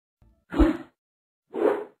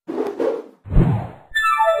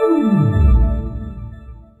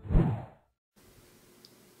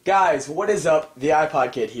Guys, what is up? The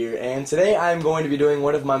iPod Kid here, and today I'm going to be doing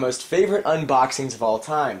one of my most favorite unboxings of all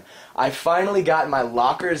time. I finally got my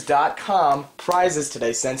Lockerz.com prizes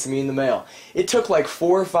today sent to me in the mail. It took like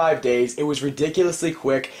 4 or 5 days. It was ridiculously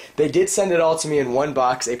quick. They did send it all to me in one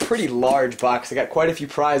box, a pretty large box. I got quite a few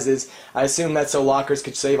prizes. I assume that's so Lockerz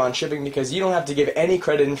could save on shipping because you don't have to give any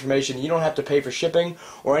credit information. You don't have to pay for shipping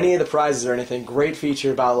or any of the prizes or anything. Great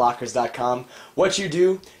feature about Lockerz.com. What you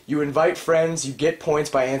do, you invite friends, you get points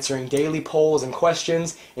by answering daily polls and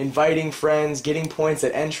questions, inviting friends, getting points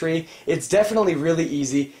at entry. It's definitely really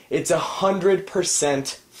easy. It's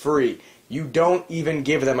 100% free. You don't even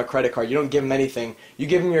give them a credit card. You don't give them anything. You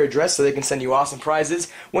give them your address so they can send you awesome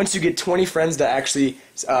prizes. Once you get 20 friends to actually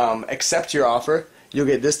accept your offer, you'll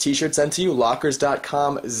get this t-shirt sent to you,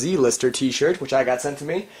 Lockerz.com Z-Lister t-shirt, which I got sent to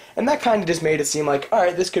me, and that kind of just made it seem like,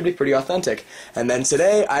 alright, this could be pretty authentic. And then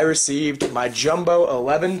today I received my jumbo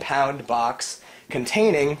 11-pound box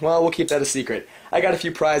containing, well, we'll keep that a secret. I got a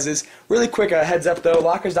few prizes. Really quick, heads up though,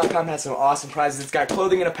 Lockerz.com has some awesome prizes. It's got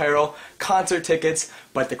clothing and apparel, concert tickets,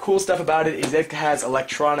 but the cool stuff about it is it has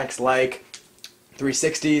electronics like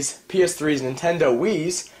 360s, PS3s, Nintendo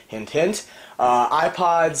Wii's, hint hint,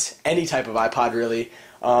 iPods, any type of iPod really.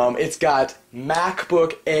 It's got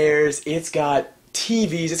MacBook Airs, it's got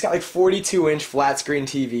TVs, it's got like 42-inch flat screen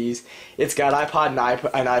TVs, it's got iPod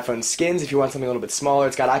and iPhone skins if you want something a little bit smaller,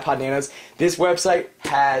 it's got iPod Nanos. This website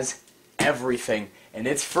has everything, and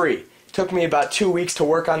it's free. It took me about 2 weeks to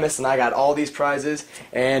work on this, and I got all these prizes.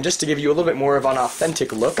 And just to give you a little bit more of an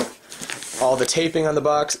authentic look, all the taping on the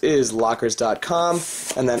box is Lockerz.com,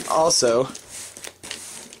 and then also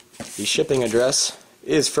the shipping address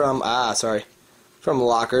is from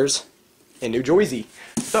Lockerz in New Jersey.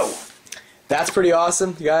 So that's pretty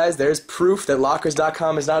awesome, guys. There's proof that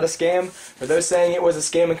Lockerz.com is not a scam. For those saying it was a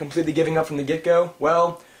scam and completely giving up from the get-go,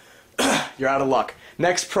 well, you're out of luck.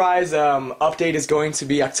 Next prize update is going to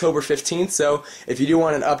be October 15th, so if you do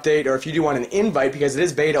want an update or if you do want an invite, because it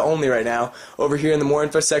is beta only right now, over here in the more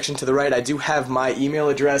info section to the right I do have my email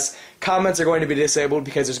address. Comments are going to be disabled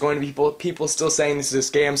because there's going to be people still saying this is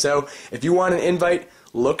a scam, so if you want an invite,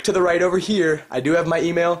 look to the right over here. I do have my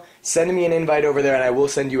email. Send me an invite over there and I will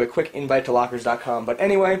send you a quick invite to Lockerz.com. But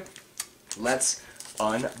anyway, let's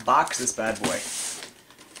unbox this bad boy.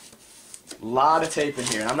 Lot of tape in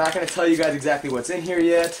here, and I'm not going to tell you guys exactly what's in here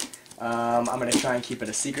yet. I'm going to try and keep it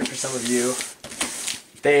a secret for some of you.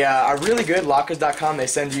 They are really good, Lockerz.com. They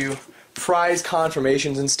send you prize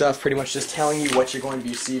confirmations and stuff, pretty much just telling you what you're going to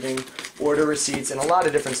be receiving, order receipts, and a lot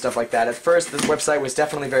of different stuff like that. At first, this website was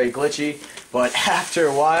definitely very glitchy, but after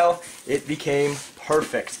a while, it became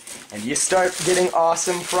perfect. And you start getting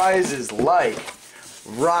awesome prizes like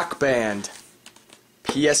Rock Band,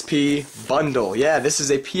 PSP bundle. Yeah, this is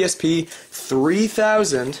a PSP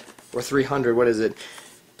 3000 or 300. What is it?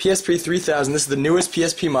 PSP 3000. This is the newest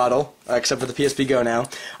PSP model, except for the PSP Go now.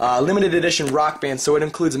 Limited edition Rock Band. So it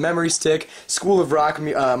includes a memory stick, School of Rock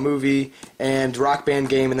movie, and Rock Band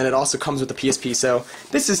game, and then it also comes with the PSP. So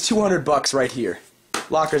this is $200 right here.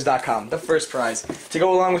 Lockerz.com. The first prize. To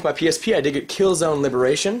go along with my PSP, I did get Killzone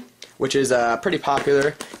Liberation, which is a pretty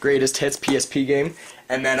popular greatest hits PSP game.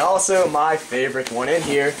 And then also my favorite one in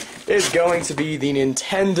here is going to be the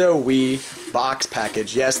Nintendo Wii box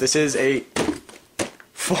package. Yes, this is a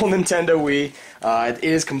full Nintendo Wii. It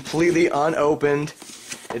is completely unopened.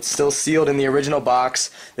 It's still sealed in the original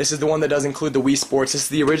box. This is the one that does include the Wii Sports. This is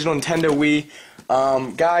the original Nintendo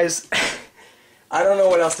Wii. Guys, I don't know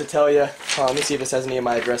what else to tell you. Let me see if this has any of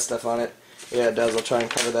my address stuff on it. Yeah, it does. I'll try and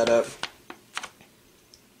cover that up.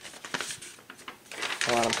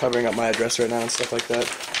 Hold on, I'm covering up my address right now and stuff like that.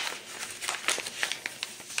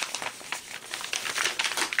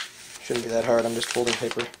 Shouldn't be that hard, I'm just folding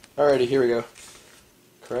paper. Alrighty, here we go.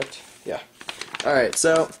 Correct? Yeah. Alright,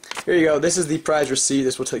 so here you go. This is the prize receipt.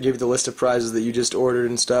 This will give you the list of prizes that you just ordered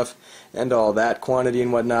and stuff, and all that, quantity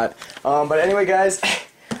and whatnot. But anyway, guys,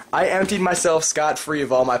 I emptied myself scot-free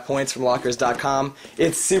of all my points from Lockerz.com.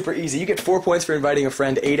 It's super easy. You get 4 points for inviting a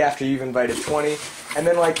friend, 8 after you've invited 20, and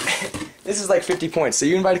then like, this is like 50 points. So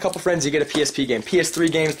you invite a couple friends, you get a PSP game,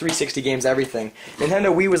 PS3 games, 360 games, everything.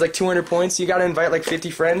 Nintendo Wii was like 200 points. You gotta invite like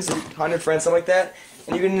 50 friends, 100 friends, something like that,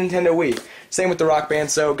 and you get a Nintendo Wii. Same with the Rock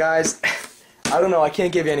Band. So guys, I don't know, I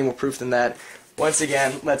can't give you any more proof than that. Once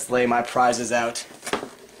again, let's lay my prizes out.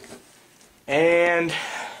 And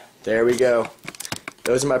there we go.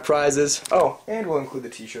 Those are my prizes. Oh, and we'll include the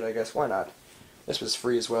t-shirt, I guess. Why not? This was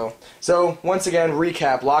free as well. So, once again,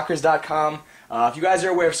 recap, Lockerz.com. If you guys are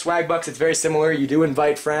aware of Swag Bucks, it's very similar. You do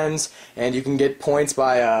invite friends, and you can get points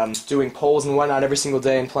by doing polls and whatnot every single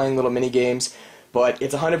day and playing little mini games. But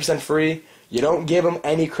it's 100% free. You don't give them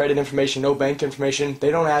any credit information, no bank information.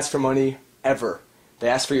 They don't ask for money ever. They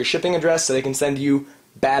ask for your shipping address so they can send you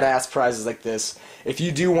badass prizes like this. If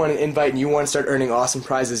you do want an invite and you want to start earning awesome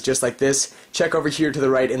prizes just like this, check over here to the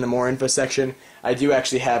right in the more info section. I do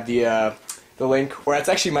actually have the link, or it's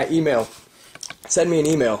actually my email. Send me an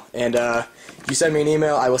email, and if you send me an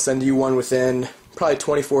email, I will send you one within probably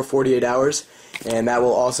 24-48 hours, and that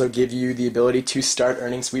will also give you the ability to start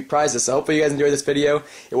earning sweet prizes. So hopefully you guys enjoyed this video.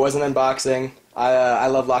 It was an unboxing. I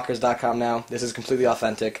love Lockerz.com now. This is completely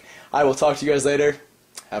authentic. I will talk to you guys later.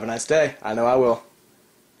 Have a nice day. I know I will.